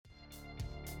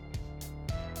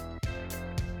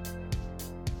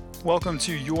Welcome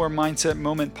to Your Mindset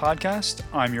Moment podcast.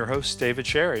 I'm your host, David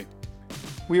Sherry.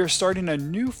 We are starting a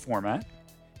new format.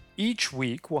 Each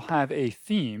week we'll have a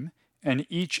theme, and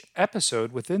each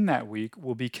episode within that week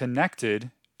will be connected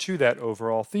to that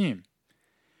overall theme.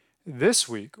 This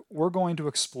week, we're going to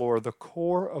explore the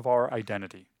core of our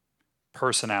identity,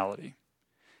 personality.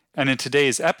 And in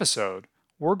today's episode,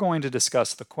 we're going to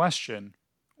discuss the question,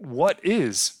 what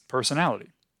is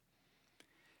personality?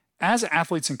 As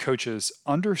athletes and coaches,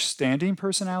 understanding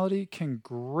personality can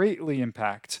greatly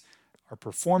impact our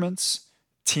performance,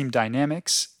 team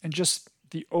dynamics, and just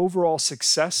the overall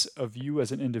success of you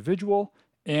as an individual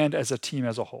and as a team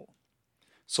as a whole.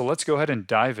 So let's go ahead and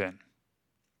dive in.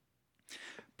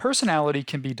 Personality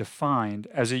can be defined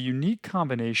as a unique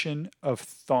combination of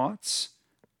thoughts,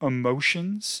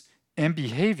 emotions, and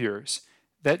behaviors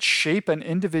that shape an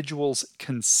individual's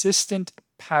consistent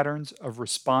patterns of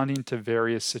responding to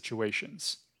various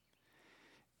situations.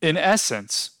 In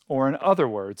essence, or in other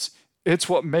words, it's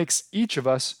what makes each of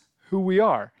us who we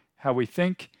are, how we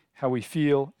think, how we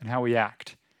feel, and how we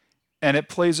act. And it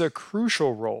plays a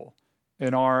crucial role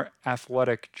in our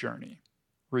athletic journey,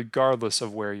 regardless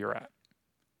of where you're at.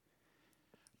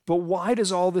 But why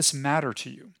does all this matter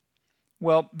to you?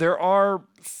 Well, there are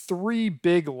three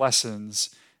big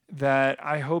lessons that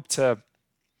I hope to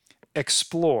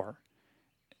explore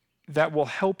that will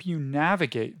help you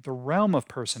navigate the realm of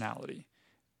personality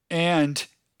and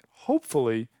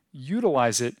hopefully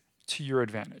utilize it to your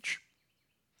advantage.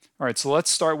 All right, so let's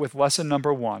start with lesson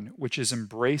number 1, which is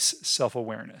embrace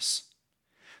self-awareness.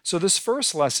 So this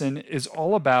first lesson is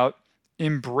all about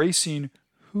embracing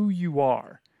who you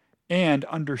are and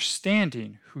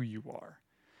understanding who you are.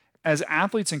 As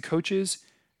athletes and coaches,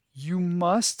 you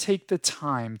must take the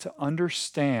time to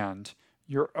understand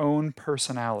your own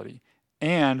personality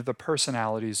and the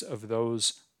personalities of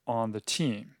those on the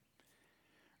team.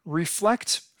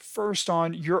 Reflect first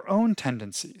on your own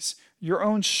tendencies, your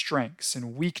own strengths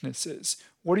and weaknesses.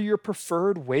 What are your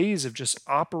preferred ways of just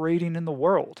operating in the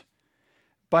world?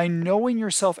 By knowing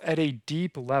yourself at a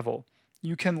deep level,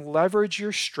 you can leverage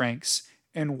your strengths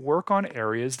and work on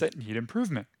areas that need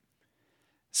improvement.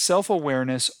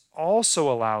 Self-awareness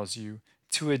also allows you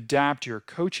to adapt your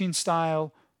coaching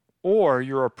style or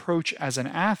your approach as an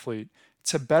athlete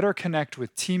to better connect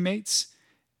with teammates,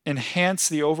 enhance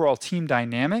the overall team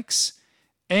dynamics,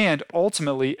 and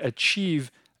ultimately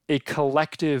achieve a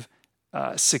collective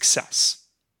success.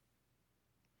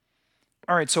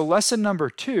 All right, so lesson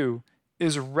number 2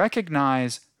 is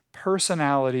recognize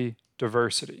personality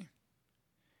diversity.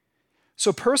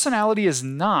 So personality is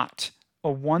not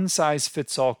a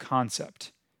one-size-fits-all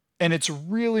concept, and it's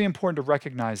really important to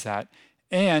recognize that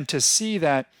and to see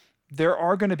that there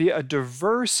are going to be a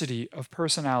diversity of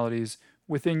personalities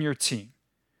within your team,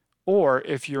 or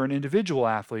if you're an individual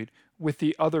athlete, with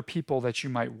the other people that you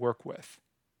might work with.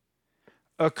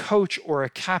 A coach or a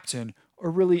captain,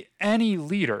 or really any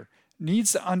leader,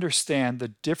 needs to understand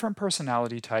the different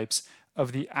personality types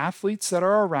of the athletes that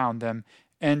are around them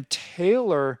and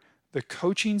tailor the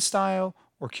coaching style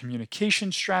or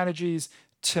communication strategies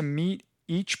to meet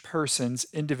each person's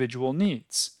individual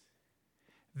needs.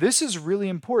 This is really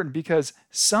important because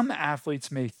some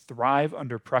athletes may thrive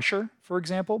under pressure, for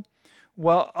example,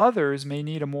 while others may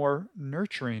need a more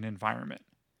nurturing environment.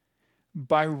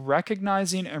 By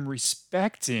recognizing and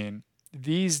respecting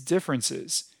these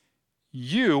differences,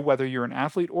 you, whether you're an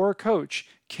athlete or a coach,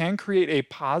 can create a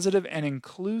positive and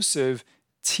inclusive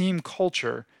team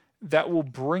culture that will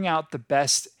bring out the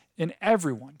best in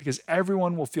everyone because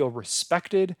everyone will feel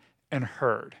respected and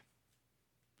heard.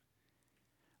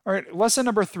 All right, lesson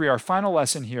number 3, our final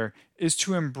lesson here, is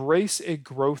to embrace a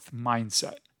growth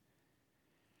mindset.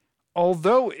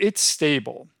 Although it's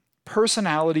stable,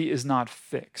 personality is not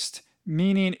fixed,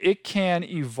 meaning it can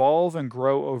evolve and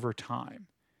grow over time.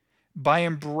 By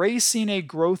embracing a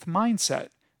growth mindset,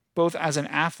 both as an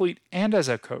athlete and as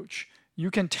a coach, you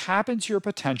can tap into your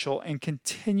potential and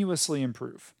continuously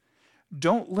improve.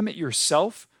 Don't limit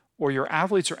yourself or your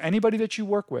athletes or anybody that you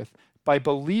work with by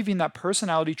believing that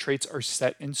personality traits are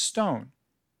set in stone.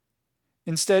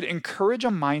 Instead, encourage a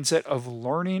mindset of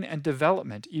learning and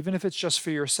development, even if it's just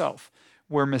for yourself,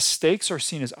 where mistakes are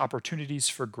seen as opportunities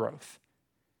for growth.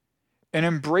 And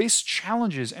embrace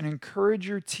challenges and encourage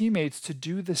your teammates to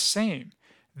do the same.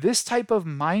 This type of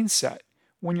mindset,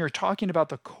 when you're talking about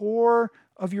the core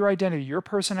of your identity, your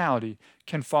personality,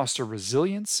 can foster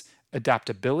resilience,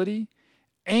 adaptability,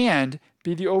 and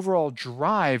be the overall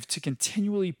drive to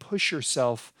continually push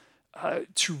yourself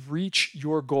to reach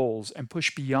your goals and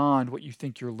push beyond what you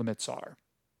think your limits are.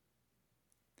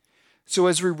 So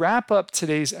as we wrap up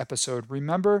today's episode,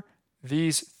 remember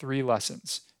these 3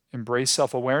 lessons. Embrace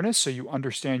self-awareness so you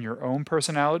understand your own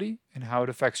personality and how it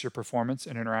affects your performance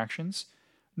and interactions.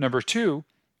 Number 2,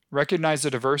 recognize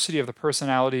the diversity of the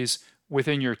personalities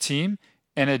within your team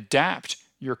and adapt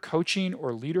your coaching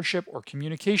or leadership or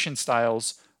communication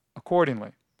styles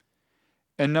accordingly.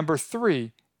 And number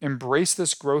 3, embrace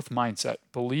this growth mindset,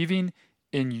 believing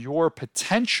in your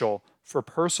potential for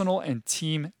personal and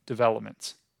team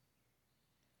development.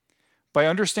 By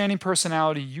understanding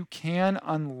personality, you can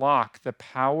unlock the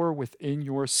power within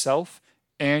yourself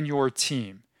and your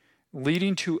team,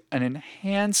 leading to an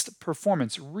enhanced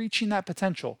performance, reaching that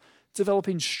potential,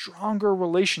 developing stronger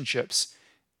relationships,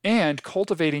 and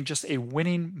cultivating just a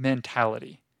winning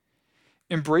mentality.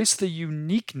 Embrace the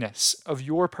uniqueness of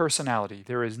your personality.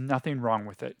 There is nothing wrong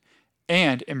with it.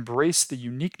 And embrace the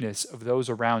uniqueness of those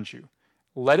around you.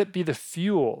 Let it be the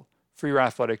fuel for your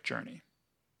athletic journey.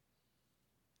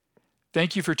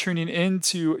 Thank you for tuning in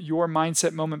to your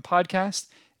Mindset Moment podcast.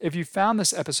 If you found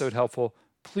this episode helpful,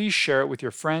 please share it with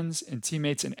your friends and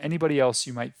teammates and anybody else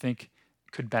you might think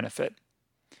could benefit.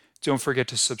 Don't forget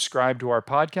to subscribe to our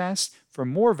podcast for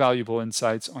more valuable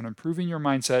insights on improving your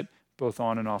mindset both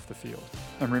on and off the field.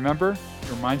 And remember,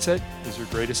 your mindset is your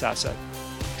greatest asset.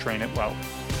 Train it well.